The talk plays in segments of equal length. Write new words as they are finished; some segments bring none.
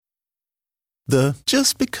The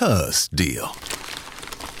just because deal.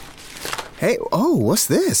 Hey, what's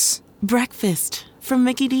this? Breakfast from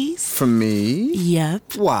Mickey D's. From me?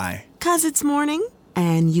 Yep. Why? 'Cause it's morning,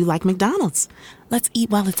 and you like McDonald's. Let's eat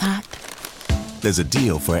while it's hot. There's a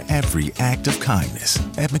deal for every act of kindness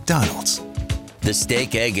at McDonald's. The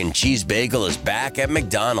steak, egg, and cheese bagel is back at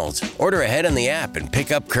McDonald's. Order ahead on the app and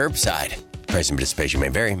pick up curbside. Price and participation may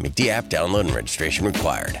vary. McD app download and registration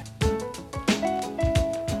required.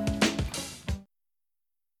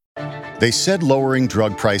 They said lowering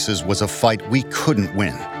drug prices was a fight we couldn't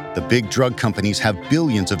win. The big drug companies have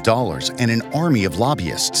billions of dollars and an army of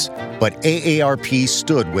lobbyists. But AARP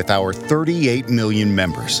stood with our 38 million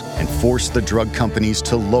members and forced the drug companies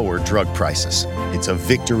to lower drug prices. It's a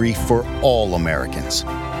victory for all Americans.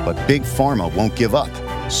 But Big Pharma won't give up,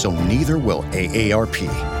 so neither will AARP.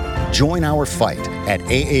 Join our fight at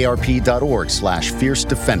aarp.org/fierce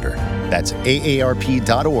defender. That's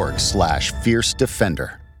aarp.org/fierce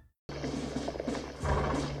defender.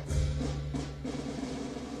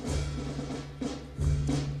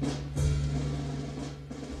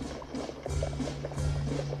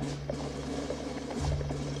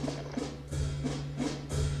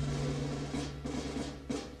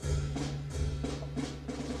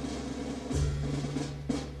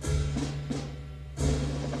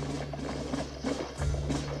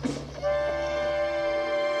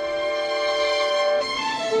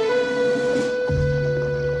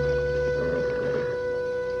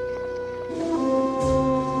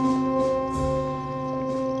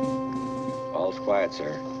 Quiet,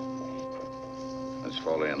 sir. Let's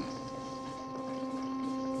fall in.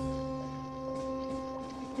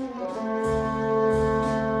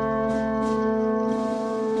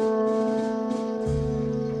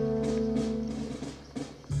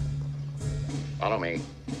 Follow me.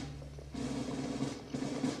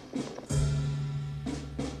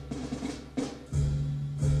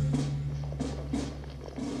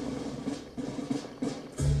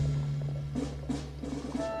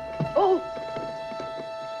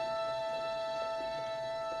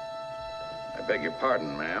 I beg your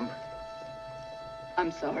pardon, ma'am.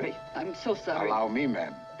 I'm sorry. I'm so sorry. Allow me,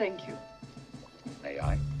 ma'am. Thank you. May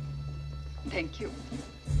I? Thank you.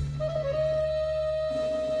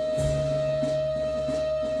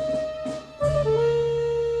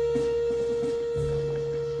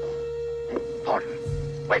 Thornton,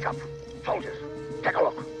 wake up. Soldiers, take a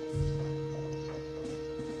look.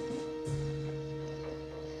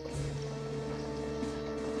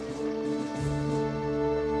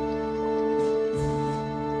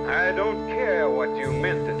 I don't care what you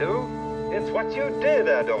meant to do. It's what you did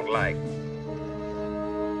I don't like.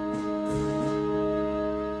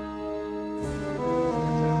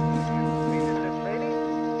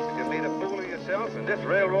 You made a fool of yourself and this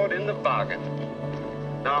railroad in the bargain.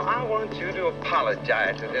 Now, I want you to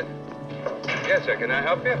apologize to this. Yes, sir. Can I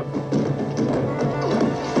help you?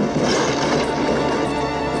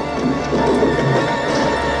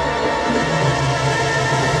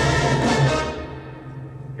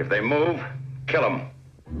 If they move, kill them.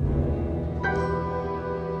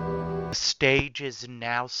 The stage is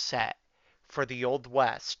now set for the Old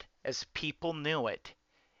West as people knew it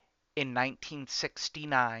in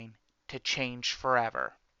 1969 to change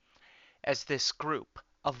forever, as this group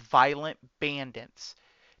of violent bandits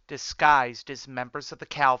disguised as members of the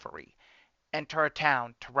cavalry enter a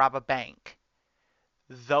town to rob a bank.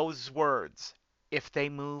 Those words, "If they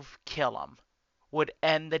move, kill 'em," would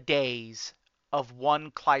end the days of one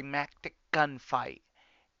climactic gunfight.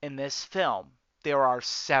 In this film, there are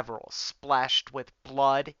several splashed with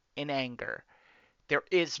blood and anger. There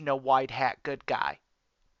is no white hat good guy,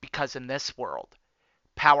 because in this world,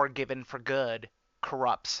 power given for good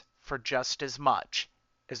corrupts for just as much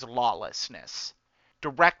as lawlessness.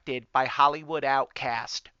 Directed by Hollywood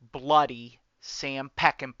outcast Bloody Sam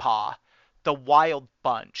Peckinpah, The Wild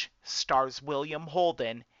Bunch stars William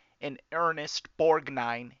Holden and Ernest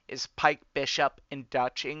Borgnine as Pike Bishop and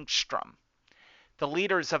Dutch Engstrom, the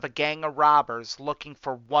leaders of a gang of robbers looking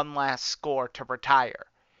for one last score to retire.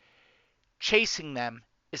 Chasing them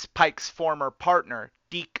is Pike's former partner,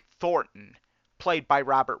 Deke Thornton, played by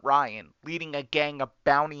Robert Ryan, leading a gang of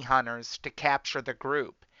bounty hunters to capture the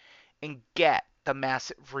group and get the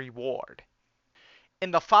massive reward.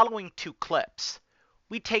 In the following two clips,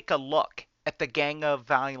 we take a look at the gang of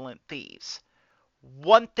violent thieves.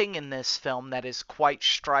 One thing in this film that is quite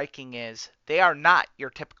striking is they are not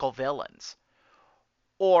your typical villains,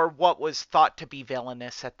 or what was thought to be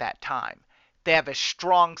villainous at that time. They have a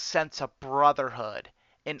strong sense of brotherhood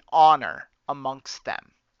and honor amongst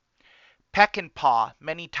them. Peckinpah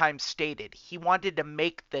many times stated he wanted to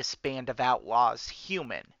make this band of outlaws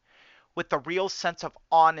human, with a real sense of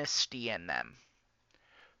honesty in them.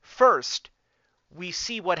 First, we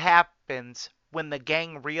see what happens when the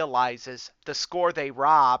gang realizes the score they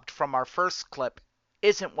robbed from our first clip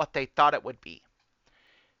isn't what they thought it would be.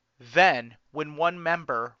 Then, when one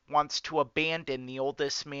member wants to abandon the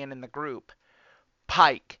oldest man in the group,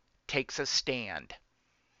 Pike takes a stand.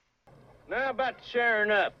 Now about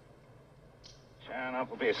sharing up. Sharing up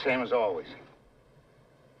will be the same as always.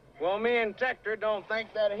 Well, me and Tector don't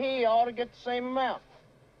think that he ought to get the same amount.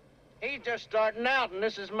 He's just starting out, and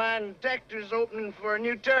this is mine and Tector's opening for a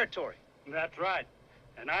new territory. That's right.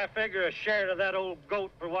 And I figure a share of that old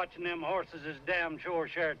goat for watching them horses is damn sure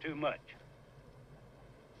share too much.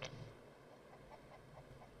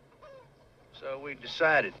 So we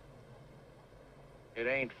decided. It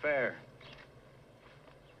ain't fair.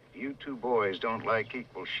 If you two boys don't like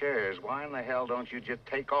equal shares, why in the hell don't you just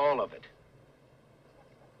take all of it?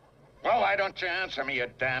 Well, why don't you answer me, you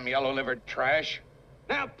damn yellow-livered trash?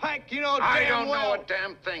 Now, Pike, you know I damn don't well... know a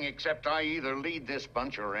damn thing, except I either lead this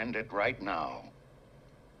bunch or end it right now.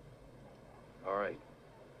 All right.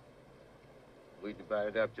 We divide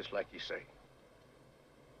it up just like you say.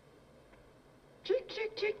 Chick,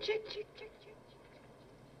 chick, chick, chick, chick, chick, chick.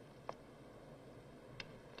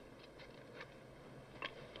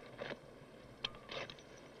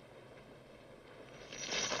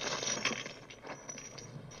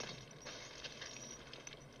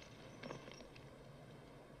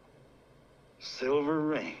 Silver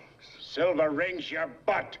rings. Silver rings, your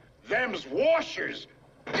butt. Them's washers.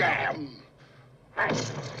 Damn.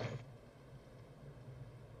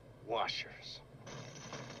 Washers.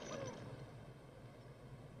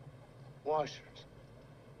 Washers.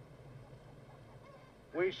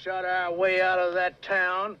 We shot our way out of that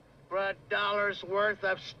town for $1 worth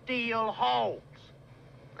of steel holes.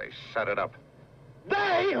 They set it up.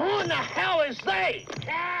 They? Who in the hell is they?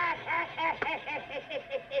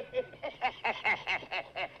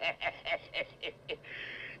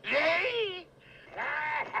 They?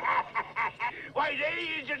 Why,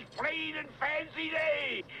 they is just plain and fancy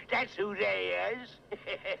they. That's who they is.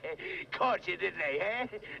 Caught you, didn't they, eh?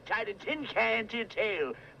 Tied a tin can to your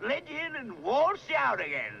tail, led you in and waltzed you out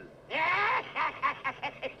again.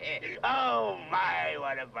 Oh, my,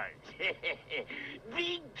 what a bunch.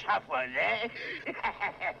 Big tough one, eh?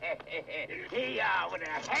 Here you are with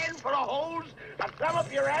a handful of holes, a thumb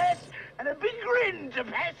up your ass, and a big grin to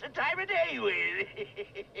pass the time of day with.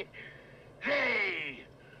 They!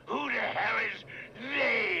 Who the hell is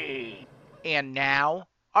they? And now,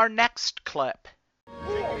 our next clip.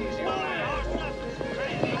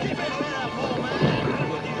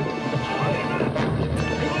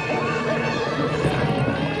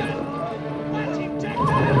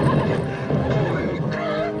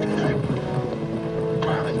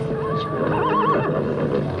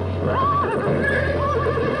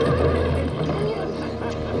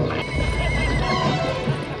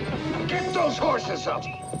 Get those horses up.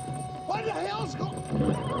 What the hell's going...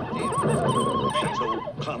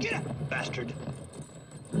 So, come, get up, bastard.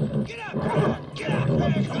 Get up, come on, get up.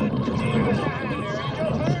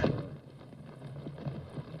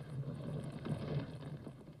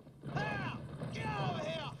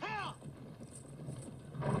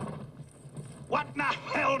 What in the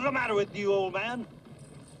hell's the matter with you, old man?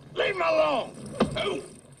 Leave him alone. Who?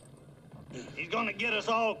 He's gonna get us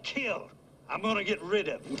all killed. I'm gonna get rid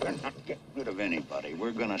of him. We're not getting rid of anybody.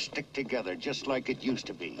 We're gonna stick together just like it used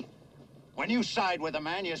to be. When you side with a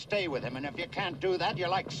man, you stay with him. And if you can't do that, you're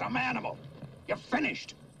like some animal. You're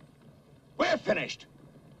finished. We're finished.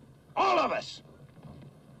 All of us.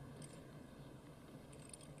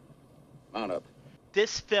 Mount up.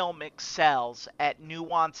 This film excels at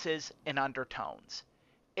nuances and undertones.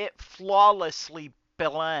 It flawlessly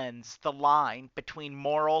blends the line between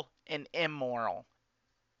moral and immoral.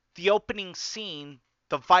 The opening scene,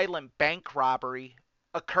 the violent bank robbery,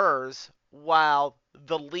 occurs while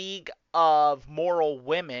the League of Moral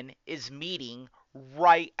Women is meeting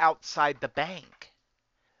right outside the bank.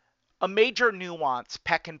 A major nuance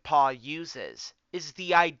Peckinpah uses is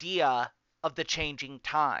the idea of the changing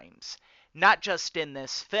times, not just in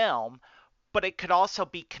this film, but it could also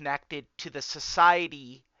be connected to the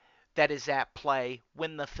society that is at play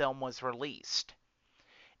when the film was released.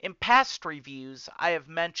 In past reviews, I have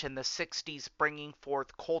mentioned the 60s bringing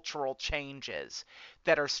forth cultural changes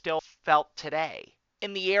that are still felt today.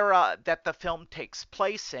 In the era that the film takes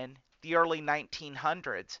place in, the early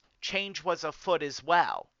 1900s, change was afoot as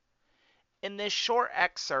well. In this short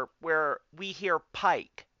excerpt where we hear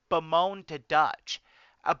Pike bemoan to Dutch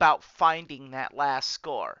about finding that last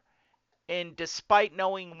score, and despite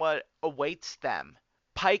knowing what awaits them,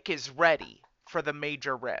 Pike is ready for the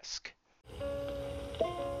major risk.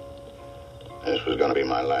 This was gonna be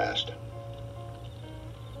my last.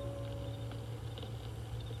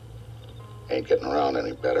 Ain't getting around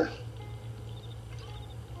any better.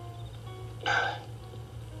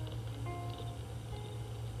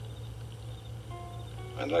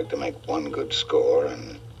 I'd like to make one good score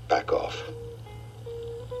and back off.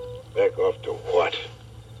 Back off to what?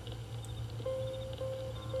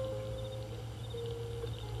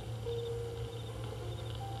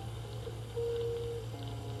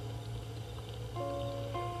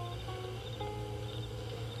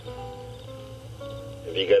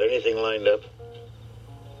 Have you got anything lined up?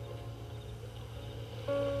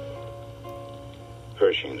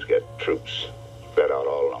 Pershing's got troops spread out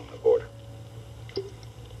all along the border.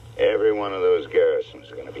 Every one of those garrisons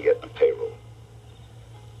is going to be getting a payroll.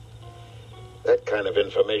 That kind of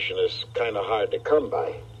information is kind of hard to come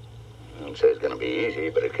by. I don't say it's going to be easy,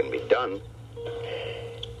 but it can be done.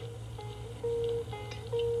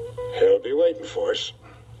 He'll be waiting for us.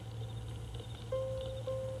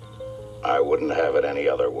 I wouldn't have it any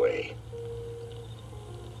other way.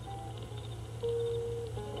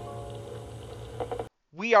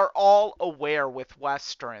 We are all aware with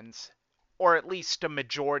Westerns, or at least a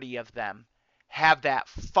majority of them, have that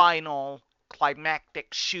final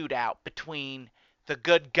climactic shootout between the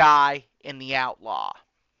good guy and the outlaw.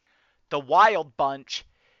 The Wild Bunch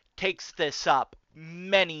takes this up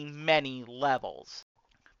many, many levels.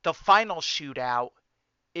 The final shootout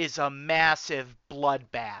is a massive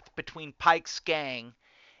bloodbath between Pike's gang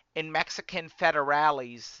and Mexican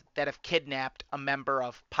federales that have kidnapped a member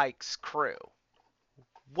of Pike's crew.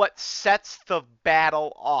 What sets the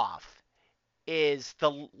battle off is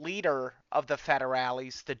the leader of the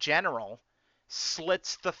federales, the general,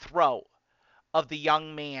 slits the throat of the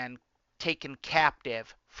young man taken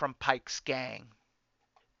captive from Pike's gang.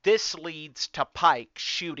 This leads to Pike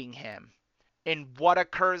shooting him, and what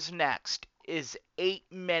occurs next is 8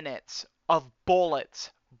 minutes of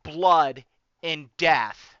bullets, blood, and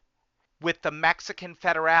death, with the Mexican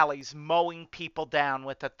federales mowing people down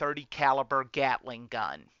with a .30 caliber Gatling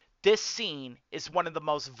gun. This scene is one of the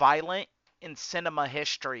most violent in cinema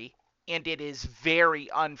history, and it is very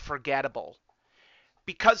unforgettable.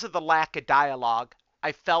 Because of the lack of dialogue,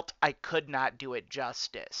 I felt I could not do it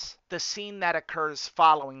justice. The scene that occurs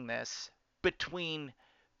following this, between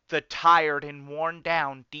the tired and worn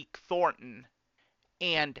down Deke Thornton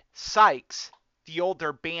and Sykes, the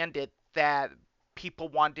older bandit that people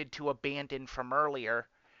wanted to abandon from earlier,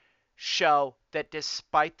 show that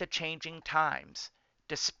despite the changing times,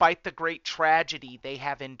 despite the great tragedy they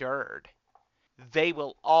have endured, they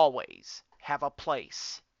will always have a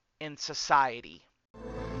place in society.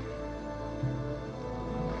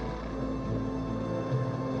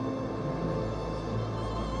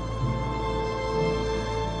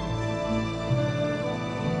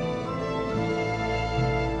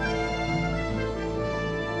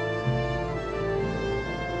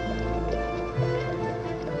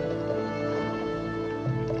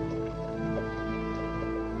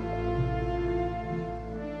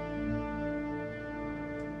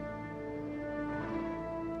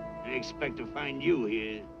 I expect to find you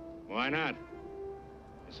here. Why not?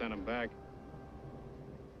 I sent him back.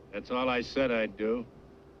 That's all I said I'd do.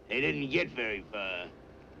 They didn't get very far.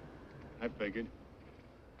 I figured.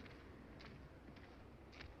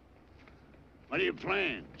 What are your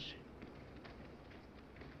plans?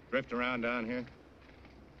 Drift around down here.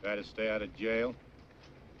 Try to stay out of jail.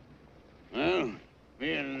 Well,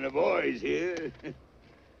 me and the boys here,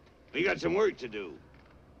 we got some work to do.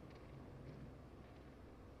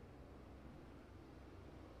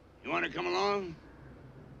 You want to come along?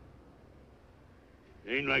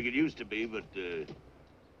 It ain't like it used to be, but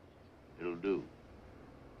it'll do.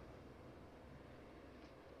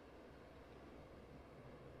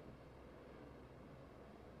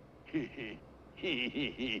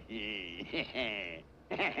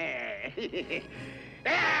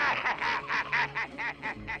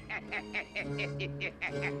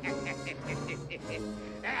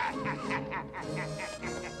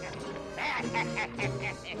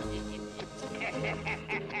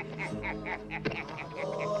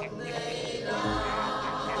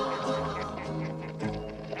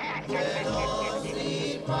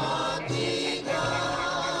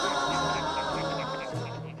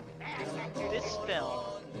 This film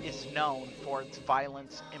is known for its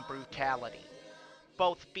violence and brutality,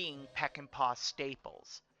 both being Peckinpah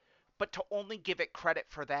staples, but to only give it credit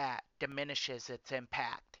for that diminishes its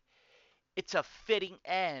impact. It's a fitting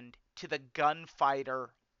end to the gunfighter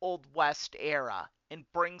Old West era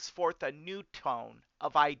and brings forth a new tone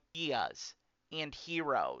of ideas and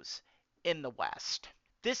heroes in the West.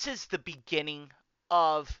 This is the beginning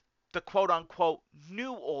of the quote-unquote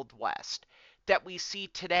new Old West that we see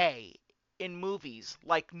today in movies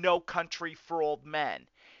like No Country for Old Men,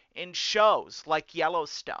 in shows like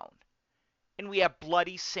Yellowstone, and we have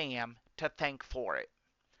Bloody Sam to thank for it.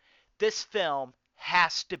 This film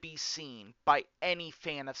has to be seen by any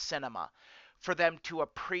fan of cinema for them to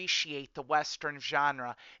appreciate the Western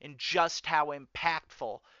genre and just how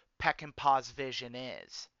impactful Peckinpah's vision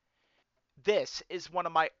is. This is one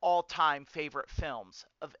of my all-time favorite films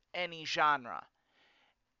of any genre,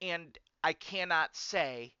 and I cannot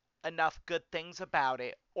say enough good things about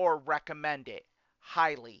it or recommend it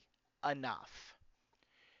highly enough.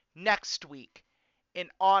 Next week, in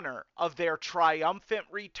honor of their triumphant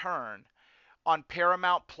return on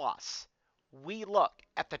Paramount Plus, we look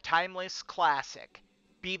at the timeless classic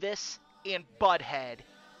Beavis and Butthead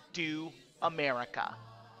Do America.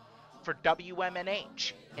 For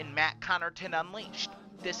WMNH and Matt Connarton Unleashed,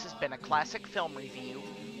 this has been a classic film review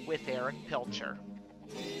with Erich Pilcher.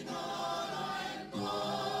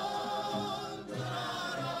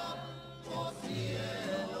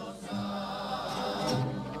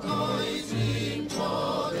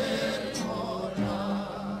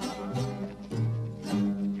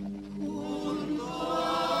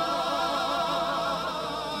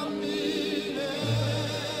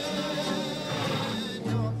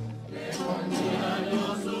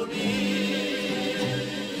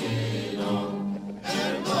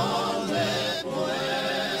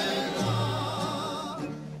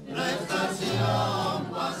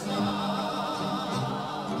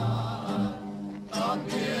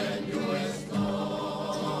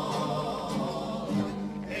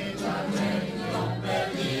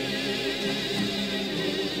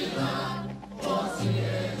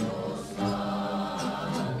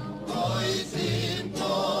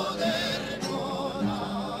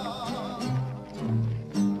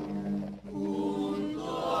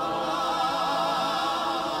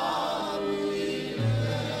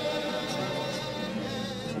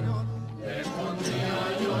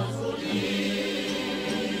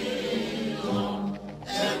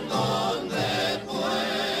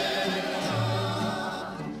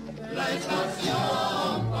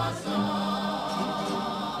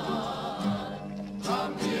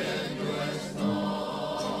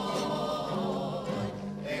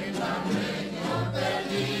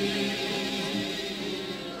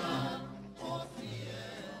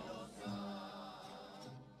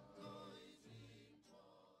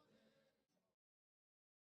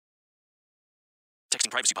 Texting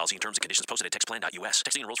privacy policy and terms and conditions posted at textplan.us.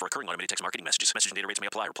 Texting enrolls for recurring automated text marketing messages. Message and data rates may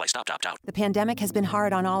apply. Reply stop to opt out. The pandemic has been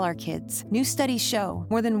hard on all our kids. New studies show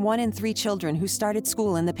more than 1 in 3 children who started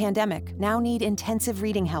school in the pandemic now need intensive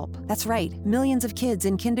reading help. That's right. Millions of kids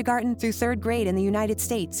in kindergarten through 3rd grade in the United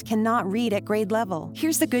States cannot read at grade level.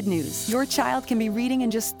 Here's the good news. Your child can be reading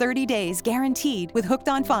in just 30 days, guaranteed, with Hooked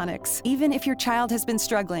on Phonics. Even if your child has been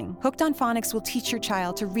struggling, Hooked on Phonics will teach your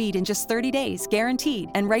child to read in just 30 days, guaranteed.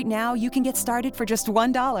 And right now, you can get started for just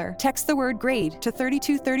 $1. Text the word GRADE to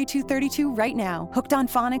 323232 right now. Hooked on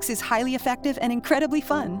Phonics is highly effective and incredibly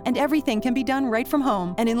fun, and everything can be done right from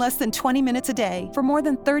home and in less than 20 minutes a day. For more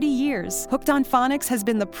than 30 years, Hooked on Phonics has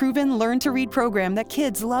been the proven learn-to-read program that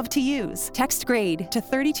kids love to use. Text GRADE to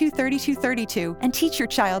 323232 and teach your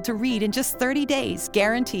child to read in just 30 days,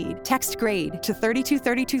 guaranteed. Text GRADE to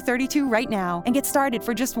 323232 right now and get started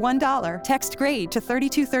for just $1. Text GRADE to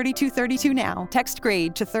 323232 now. Text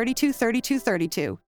GRADE to 323232.